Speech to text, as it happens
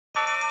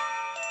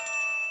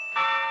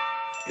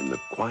In the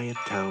quiet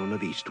town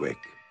of Eastwick,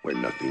 where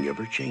nothing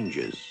ever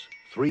changes,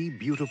 three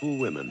beautiful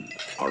women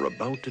are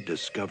about to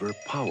discover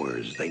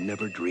powers they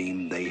never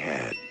dreamed they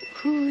had.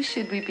 Who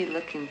should we be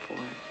looking for?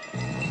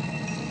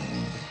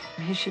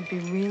 He should be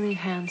really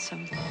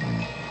handsome.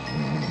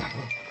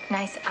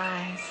 Nice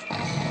eyes.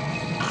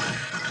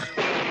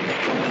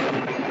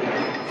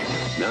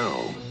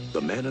 Now,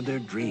 the man of their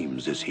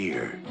dreams is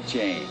here.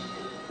 Jane,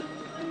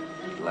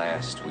 at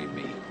last we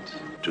meet.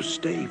 To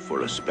stay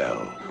for a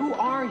spell. Who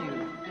are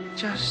you?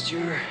 Just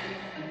your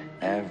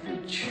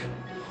average,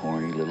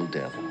 horny little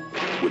devil.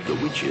 With the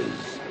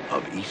witches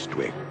of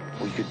Eastwick.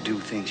 We could do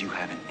things you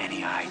haven't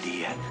any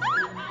idea.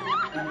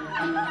 You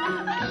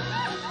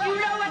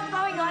know what's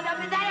going on up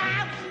in that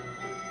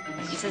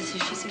house? She says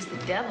she sees the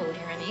devil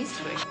here in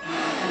Eastwick.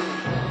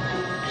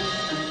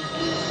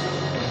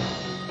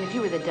 If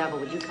you were the devil,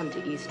 would you come to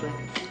Eastwick?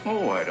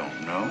 Oh, I don't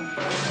know.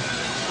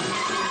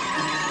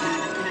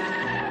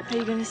 Are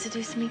you going to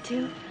seduce me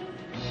too?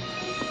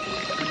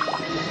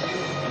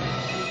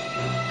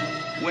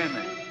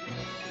 Women,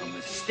 a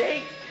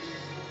mistake?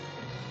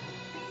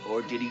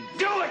 Or did he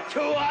do it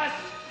to us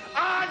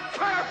on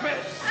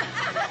purpose?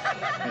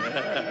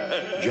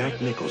 Jack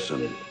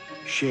Nicholson,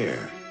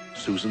 Cher,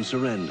 Susan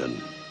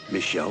Sarandon,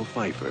 Michelle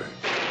Pfeiffer.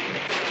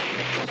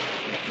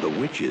 The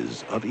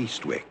Witches of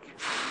Eastwick.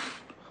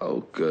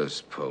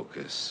 Hocus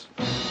pocus.